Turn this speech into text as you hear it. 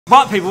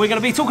Right, people, we're going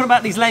to be talking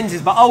about these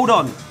lenses, but hold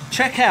on.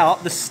 Check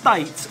out the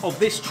state of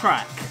this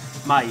track,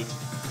 mate.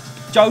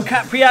 Joe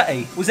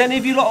Capriati. Was any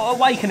of you lot at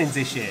Awakenings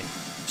this year?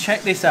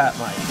 Check this out,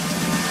 mate.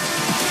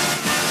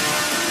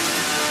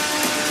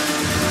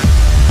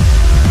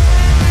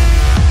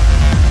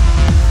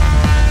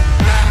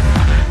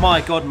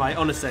 My God, mate,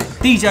 honestly.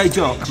 DJ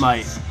Jock,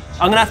 mate.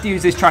 I'm going to have to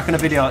use this track in a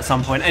video at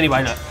some point.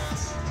 Anyway, look.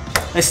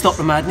 Let's stop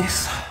the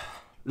madness.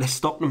 Let's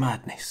stop the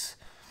madness.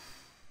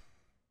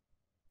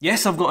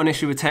 Yes, I've got an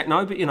issue with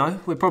techno, but you know,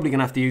 we're probably going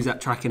to have to use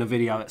that track in a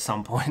video at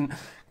some point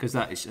because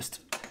that is just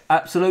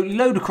absolutely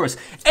ludicrous.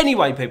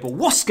 Anyway, people,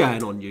 what's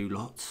going on, you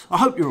lots? I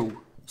hope you're all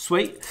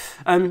sweet.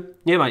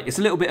 Yeah, mate, it's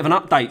a little bit of an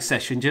update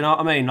session, do you know what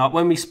I mean? Like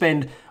when we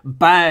spend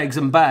bags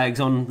and bags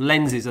on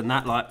lenses and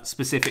that, like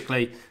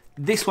specifically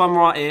this one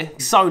right here,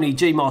 Sony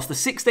G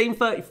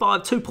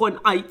 1635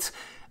 2.8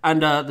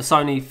 and the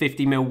Sony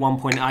 50mm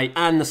 1.8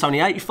 and the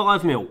Sony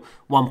 85mm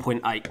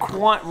 1.8.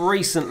 Quite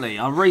recently,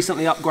 I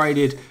recently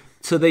upgraded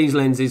to these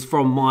lenses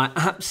from my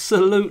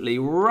absolutely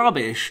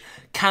rubbish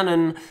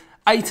Canon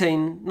 10 to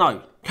 18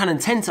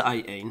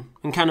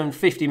 and Canon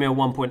 50mm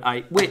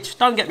 1.8, which,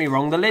 don't get me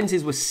wrong, the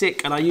lenses were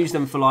sick and I used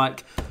them for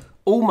like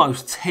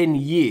almost 10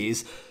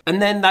 years.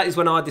 And then that is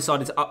when I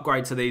decided to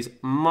upgrade to these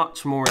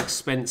much more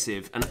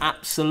expensive and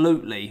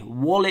absolutely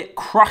wallet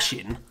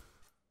crushing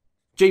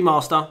G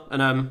Master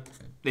and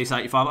this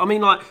 85. I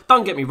mean, like,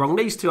 don't get me wrong,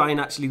 these two ain't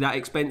actually that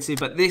expensive,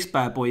 but this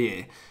bad boy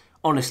here,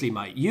 honestly,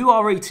 mate, you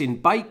are eating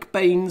baked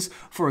beans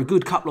for a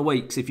good couple of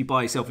weeks if you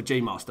buy yourself a G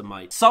Master,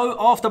 mate. So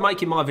after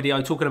making my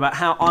video talking about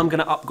how I'm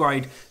going to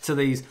upgrade to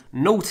these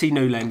naughty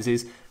new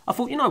lenses, I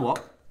thought, you know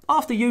what?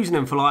 After using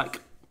them for like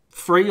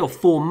 3 or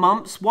 4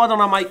 months, why don't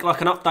I make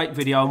like an update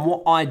video on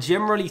what I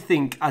generally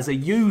think as a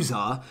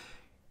user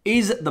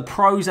is the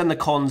pros and the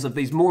cons of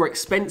these more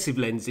expensive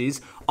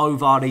lenses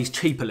over these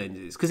cheaper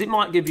lenses, because it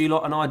might give you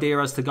lot an idea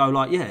as to go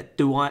like, yeah,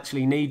 do I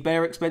actually need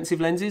bare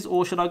expensive lenses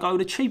or should I go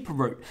the cheaper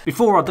route?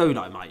 Before I do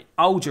though, mate,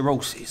 hold your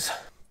horses.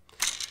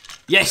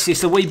 Yes,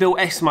 it's a Webuilt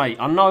S, mate.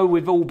 I know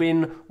we've all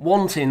been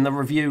wanting the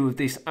review of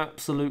this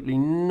absolutely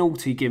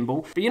naughty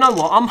gimbal, but you know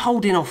what? I'm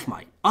holding off,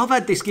 mate. I've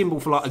had this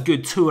gimbal for like a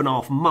good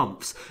 2.5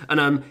 months,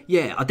 and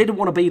yeah, I didn't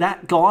want to be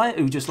that guy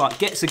who just like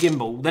gets a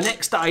gimbal, the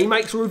next day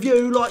makes a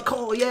review like,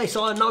 oh yes,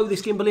 I know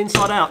this gimbal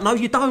inside out. No,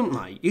 you don't,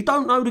 mate. You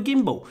don't know the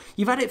gimbal.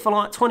 You've had it for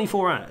like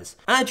 24 hours.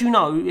 How do you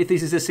know if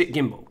this is a sick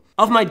gimbal?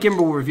 I've made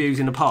gimbal reviews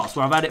in the past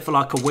where I've had it for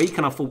like a week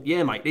and I thought,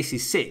 yeah, mate, this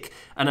is sick.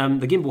 And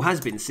the gimbal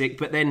has been sick,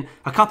 but then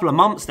a couple of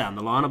months down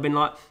the line, I've been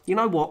like, you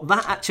know what?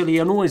 That actually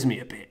annoys me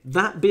a bit.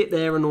 That bit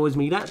there annoys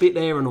me. That bit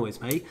there annoys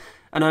me.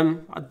 And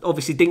I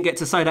obviously didn't get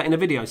to say that in a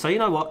video. So you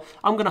know what?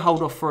 I'm going to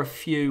hold off for a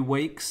few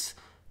weeks.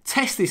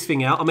 Test this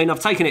thing out. I mean, I've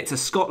taken it to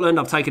Scotland,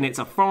 I've taken it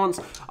to France.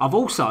 I've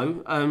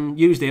also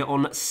used it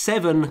on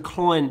 7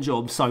 client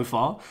jobs so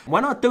far.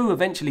 When I do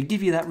eventually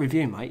give you that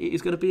review, mate, it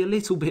is going to be a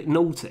little bit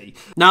naughty.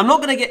 Now, I'm not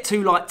going to get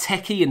too like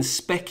techie and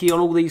specky on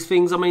all these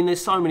things. I mean,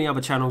 there's so many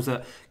other channels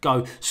that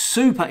go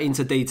super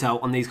into detail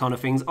on these kind of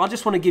things. I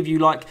just want to give you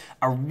like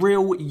a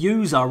real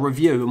user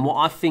review and what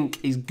I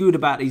think is good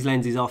about these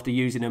lenses after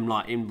using them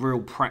like in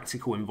real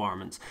practical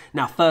environments.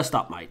 Now, first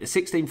up, mate, the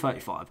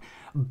 1635.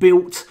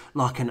 Built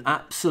like an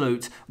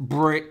absolute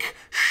brick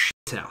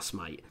house,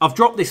 mate. I've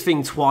dropped this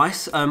thing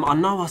twice. I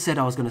know I said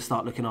I was going to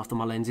start looking after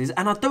my lenses,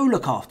 and I do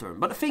look after them.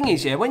 But the thing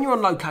is, yeah, when you're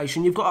on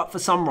location, you've got up for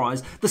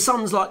sunrise, the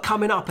sun's like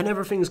coming up and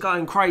everything's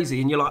going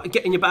crazy, and you're like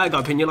getting your bag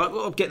open, you're like,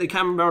 oh, get the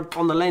camera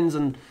on the lens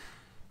and...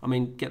 I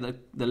mean, get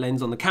the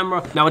lens on the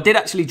camera. Now, I did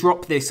actually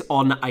drop this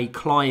on a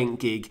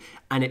client gig,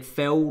 and it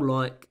fell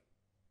like...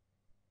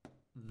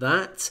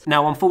 that.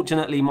 Now,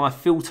 unfortunately, my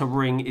filter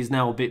ring is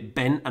now a bit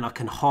bent and I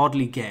can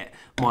hardly get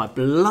my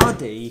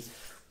bloody,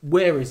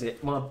 where is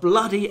it? My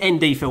bloody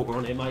ND filter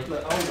on here, mate.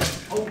 Look,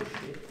 oh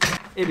shit.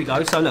 Here we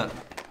go. So look,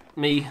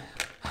 me,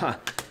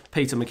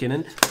 Peter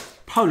McKinnon,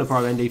 Polar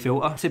Pro ND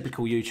filter,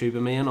 typical YouTuber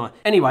me and I.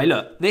 Anyway,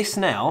 look, this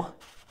now,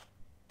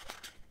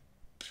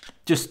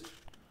 just,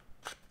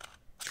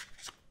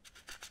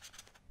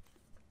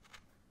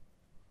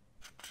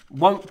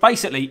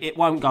 basically it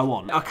won't go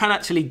on. I can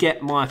actually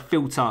get my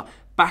filter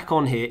back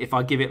on here if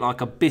I give it like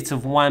a bit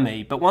of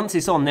whammy, but once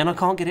it's on then I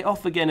can't get it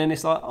off again, and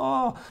it's like,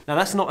 oh. Now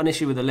that's not an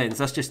issue with the lens,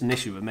 that's just an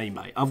issue with me,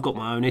 mate. I've got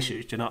my own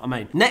issues, do you know what I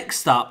mean?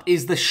 Next up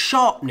is the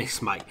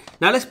sharpness, mate.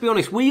 Now let's be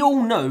honest, we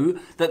all knew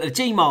that the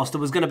G Master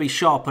was going to be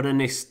sharper than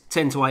this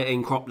 10 to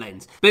 18 crop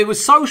lens, but it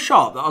was so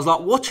sharp that I was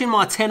like watching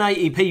my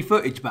 1080p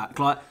footage back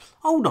like,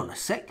 hold on a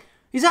sec,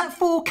 is that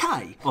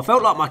 4K? I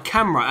felt like my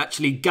camera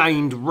actually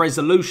gained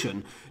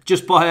resolution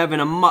just by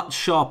having a much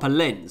sharper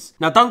lens.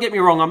 Now, don't get me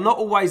wrong, I'm not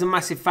always a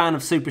massive fan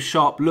of super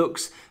sharp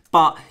looks,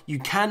 but you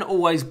can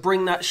always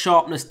bring that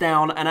sharpness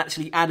down and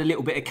actually add a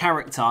little bit of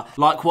character,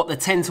 like what the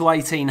 10 to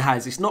 18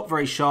 has. It's not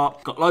very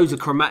sharp, got loads of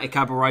chromatic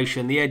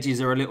aberration, the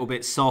edges are a little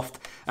bit soft,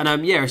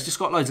 and yeah, it's just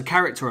got loads of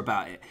character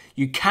about it.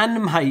 You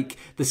can make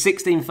the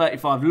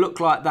 1635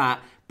 look like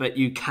that, but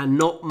you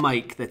cannot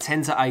make the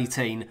 10 to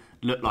 18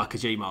 look like a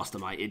G Master,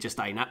 mate. It just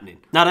ain't happening.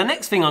 Now, the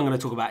next thing I'm going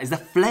to talk about is the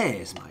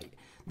flares, mate.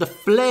 The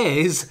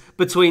flares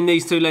between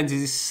these two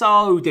lenses is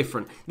so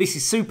different. This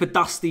is super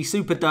dusty,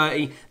 super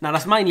dirty. Now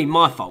that's mainly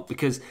my fault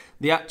because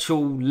the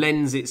actual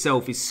lens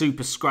itself is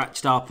super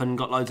scratched up and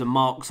got loads of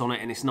marks on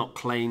it and it's not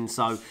clean.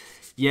 So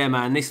yeah,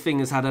 man, this thing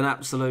has had an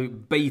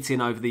absolute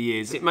beating over the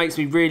years. It makes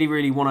me really,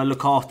 really want to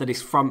look after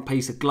this front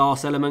piece of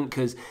glass element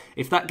because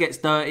if that gets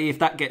dirty, if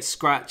that gets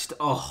scratched,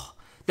 oh,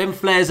 them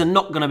flares are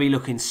not going to be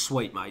looking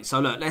sweet, mate.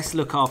 So look, let's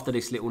look after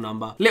this little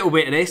number. Little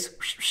bit of this,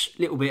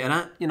 little bit of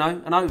that, you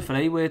know, and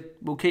hopefully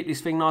we'll keep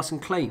this thing nice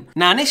and clean.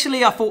 Now,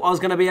 initially, I thought I was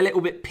going to be a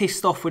little bit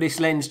pissed off with this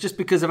lens just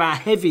because of how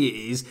heavy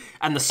it is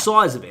and the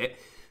size of it,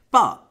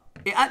 but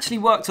it actually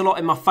worked a lot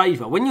in my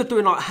favour. When you're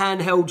doing like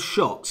handheld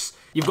shots,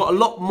 you've got a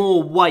lot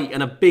more weight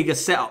and a bigger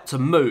setup to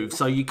move,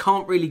 so you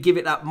can't really give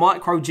it that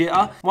micro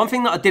jitter. One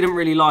thing that I didn't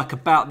really like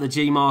about the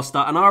G Master,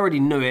 and I already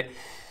knew it,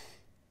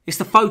 it's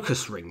the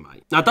focus ring,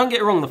 mate. Now, don't get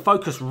it wrong, the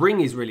focus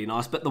ring is really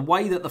nice, but the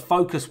way that the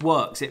focus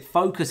works, it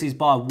focuses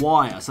by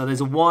wire. So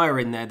there's a wire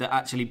in there that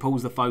actually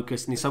pulls the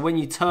focus. And so when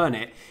you turn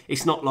it,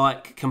 it's not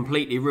like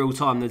completely real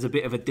time. There's a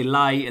bit of a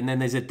delay, and then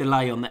there's a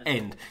delay on the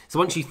end. So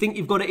once you think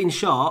you've got it in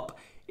sharp,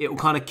 it will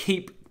kind of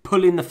keep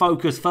pulling the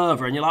focus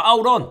further. And you're like,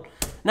 hold on,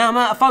 now I'm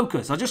out of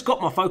focus. I just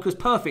got my focus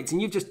perfect, and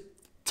you've just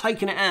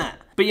taken it out.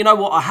 But you know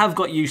what? I have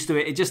got used to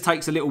it. It just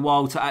takes a little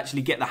while to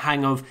actually get the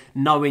hang of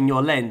knowing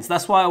your lens.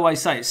 That's why I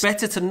always say it's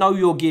better to know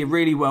your gear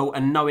really well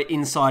and know it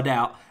inside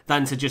out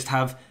than to just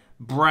have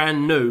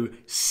brand new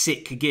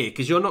sick gear,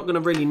 because you're not going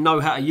to really know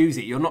how to use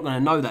it. You're not going to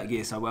know that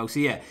gear so well. So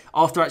yeah,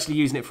 after actually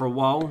using it for a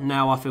while,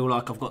 now I feel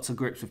like I've got to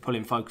grips with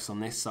pulling focus on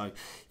this. So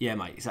yeah,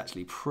 mate, it's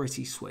actually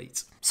pretty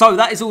sweet. So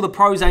that is all the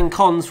pros and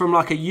cons from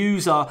like a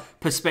user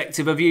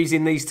perspective of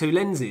using these two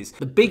lenses.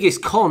 The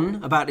biggest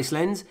con about this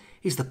lens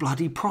is the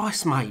bloody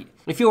price, mate.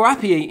 If you're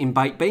happy eating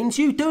baked beans,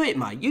 you do it,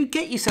 mate. You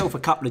get yourself a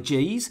couple of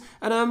G's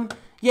and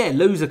yeah,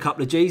 lose a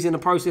couple of G's in the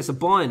process of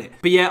buying it.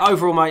 But yeah,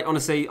 overall, mate,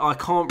 honestly, I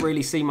can't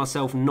really see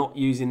myself not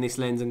using this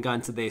lens and going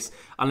to this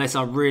unless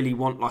I really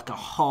want like a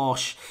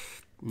harsh,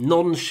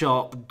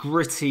 non-sharp,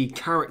 gritty,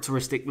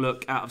 characteristic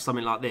look out of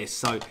something like this.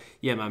 So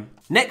yeah, man.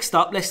 Next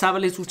up, let's have a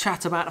little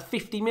chat about the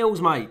 50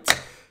 mils, mate.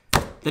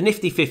 The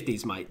nifty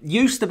 50s, mate.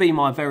 Used to be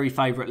my very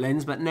favourite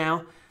lens, but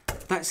now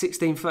that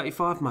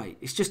 1635, mate,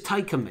 it's just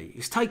taken me.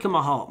 It's taken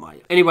my heart,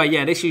 mate. Anyway,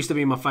 yeah, this used to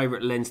be my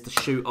favourite lens to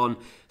shoot on.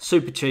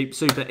 Super cheap,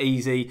 super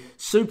easy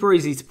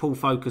to pull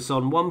focus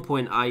on.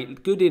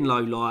 1.8, good in low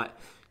light.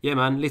 Yeah,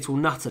 man, little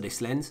nutter,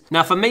 this lens.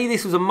 Now, for me,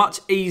 this was a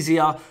much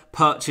easier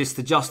purchase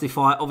to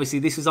justify. Obviously,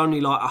 this was only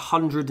like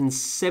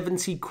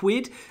 170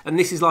 quid, and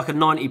this is like a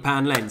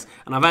 £90 lens.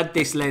 And I've had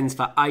this lens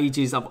for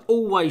ages. I've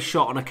always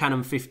shot on a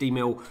Canon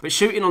 50mm, but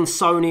shooting on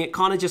Sony, it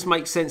kind of just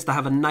makes sense to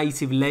have a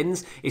native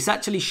lens. It's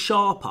actually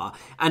sharper,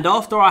 and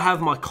after I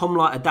have my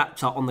Comlight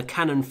adapter on the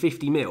Canon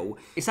 50mm,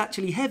 it's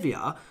actually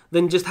heavier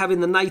than just having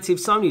the native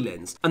Sony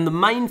lens. And the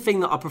main thing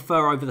that I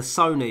prefer over the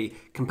Sony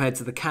compared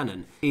to the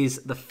Canon is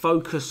the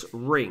focus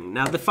ring.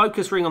 Now, the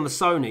focus ring on the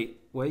Sony,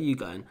 where are you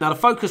going? Now, the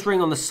focus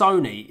ring on the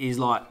Sony is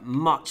like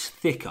much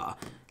thicker.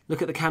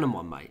 Look at the Canon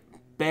one, mate.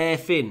 Bare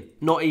thin,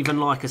 not even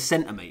like a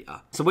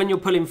centimetre. So when you're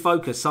pulling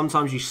focus,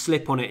 sometimes you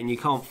slip on it and you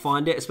can't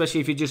find it, especially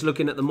if you're just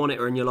looking at the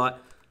monitor and you're like,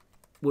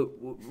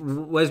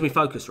 where's my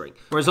focus ring?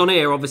 Whereas on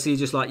here, obviously, you're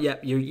just like,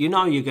 yep, you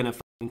know you're gonna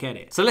get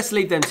it. So let's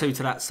leave them two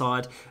to that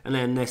side, and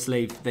then let's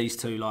leave these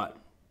two like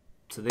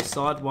to this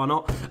side. Why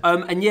not?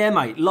 And yeah,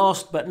 mate,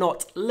 last but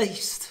not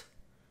least,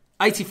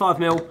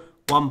 85mm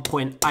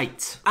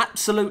 1.8.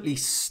 Absolutely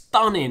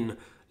stunning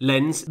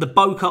lens. The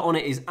bokeh on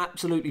it is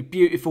absolutely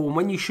beautiful, and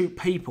when you shoot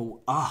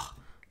people,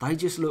 they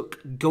just look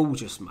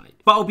gorgeous, mate.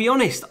 But I'll be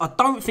honest, I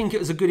don't think it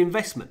was a good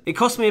investment. It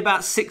cost me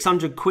about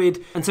 600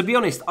 quid, and to be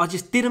honest, I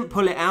just didn't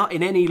pull it out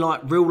in any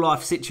like real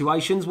life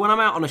situations. When I'm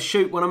out on a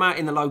shoot, when I'm out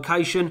in the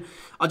location,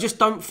 I just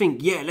don't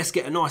think, yeah, let's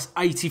get a nice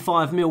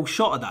 85mm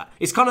shot of that.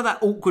 It's kind of that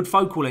awkward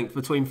focal length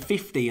between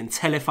 50 and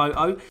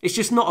telephoto. It's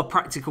just not a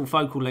practical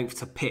focal length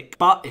to pick.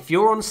 But if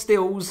you're on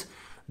stills,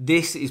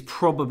 this is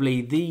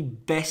probably the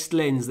best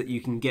lens that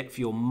you can get for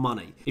your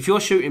money. If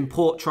you're shooting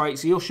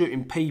portraits, you're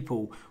shooting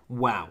people,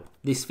 wow,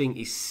 this thing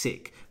is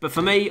sick. But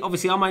for me,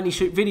 obviously, I mainly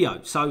shoot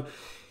video, so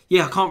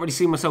yeah, I can't really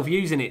see myself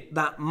using it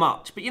that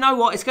much. But you know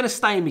what? It's going to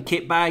stay in my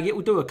kit bag. It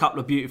will do a couple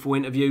of beautiful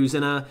interviews,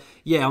 and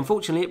yeah,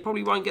 unfortunately, it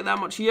probably won't get that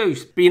much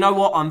use. But you know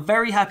what? I'm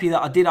very happy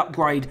that I did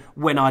upgrade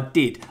when I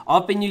did.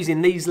 I've been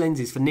using these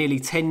lenses for nearly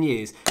 10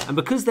 years, and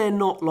because they're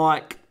not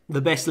like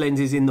the best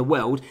lenses in the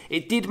world,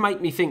 it did make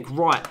me think,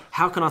 right,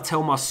 how can I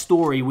tell my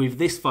story with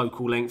this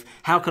focal length?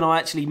 How can I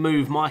actually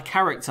move my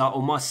character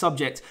or my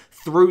subject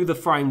through the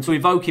frame to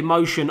evoke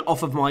emotion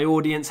off of my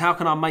audience? How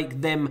can I make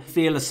them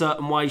feel a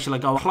certain way? Shall I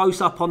go close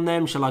up on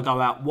them? Shall I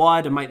go out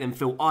wide and make them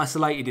feel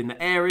isolated in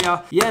the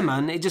area? Yeah,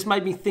 man, it just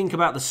made me think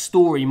about the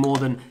story more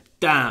than,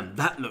 damn,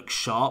 that looks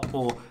sharp,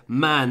 or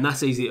man,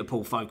 that's easy to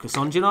pull focus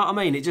on. Do you know what I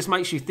mean? It just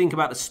makes you think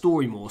about the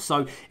story more.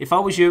 So if I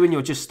was you and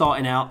you're just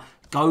starting out,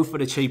 go for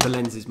the cheaper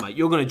lenses, mate.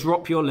 You're going to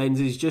drop your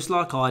lenses just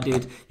like I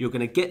did. You're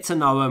going to get to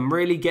know them,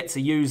 really get to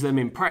use them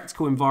in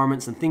practical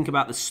environments and think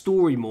about the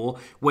story more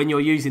when you're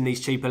using these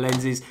cheaper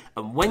lenses.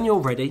 And when you're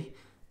ready,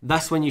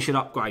 that's when you should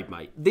upgrade,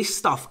 mate. This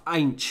stuff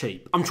ain't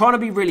cheap. I'm trying to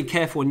be really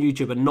careful on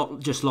YouTube and not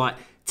just like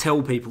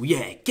tell people,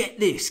 yeah, get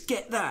this,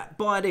 get that,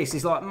 buy this.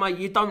 It's like, mate,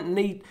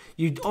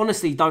 you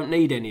honestly don't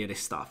need any of this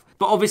stuff.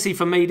 But obviously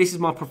for me, this is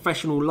my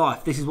professional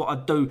life. This is what I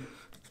do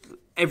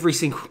every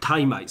single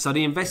day, mate. So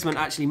the investment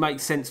actually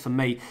makes sense for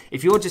me.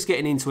 If you're just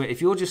getting into it,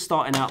 if you're just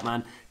starting out,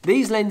 man,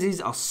 these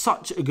lenses are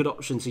such a good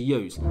option to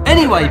use.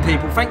 Anyway,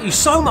 people, thank you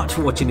so much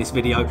for watching this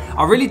video.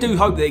 I really do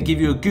hope that it give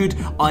you a good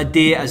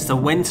idea as to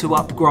when to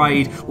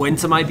upgrade, when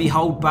to maybe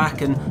hold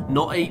back and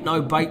not eat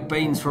no baked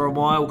beans for a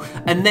while,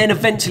 and then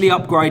eventually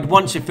upgrade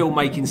once your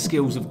filmmaking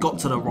skills have got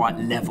to the right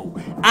level.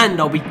 And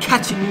I'll be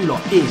catching you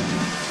lot in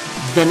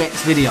the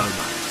next video,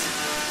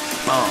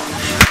 mate.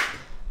 Bye.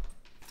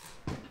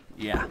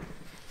 Yeah.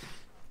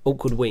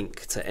 Awkward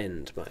wink to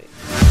end, mate.